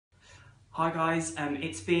Hi guys,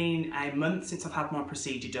 it's been a month since I've had my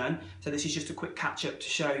procedure done, so this is just a quick catch up to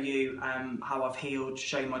show you how I've healed, to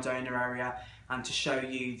show you my donor area and to show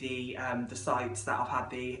you the sites that I've had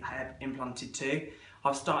the hair implanted to.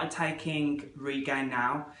 I've started taking Regain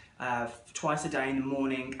now, twice a day in the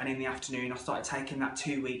morning and in the afternoon. I started taking that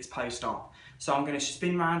 2 weeks post-op. So I'm going to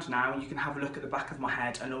spin round now and you can have a look at the back of my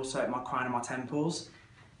head and also at my crown and my temples.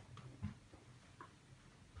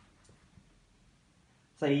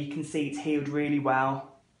 So you can see it's healed really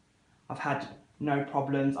well. I've had no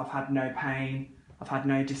problems, I've had no pain, I've had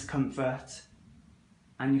no discomfort.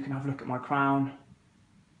 And you can have a look at my crown.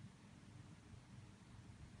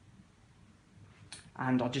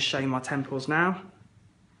 And I'll just show you my temples now.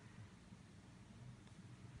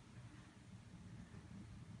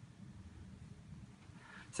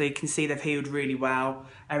 So you can see they've healed really well.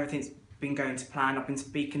 Everything's been going to plan. I've been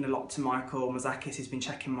speaking a lot to Michael Mouzakis, he's been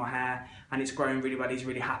checking my hair and it's growing really well, he's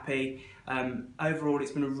really happy. Overall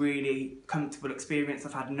it's been a really comfortable experience.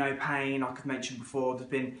 I've had no pain, like I've mentioned before.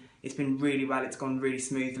 It's been really well, it's gone really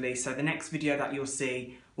smoothly. So the next video that you'll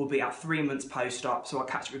see will be at 3 months post-op, so I'll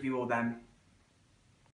catch up with you all then.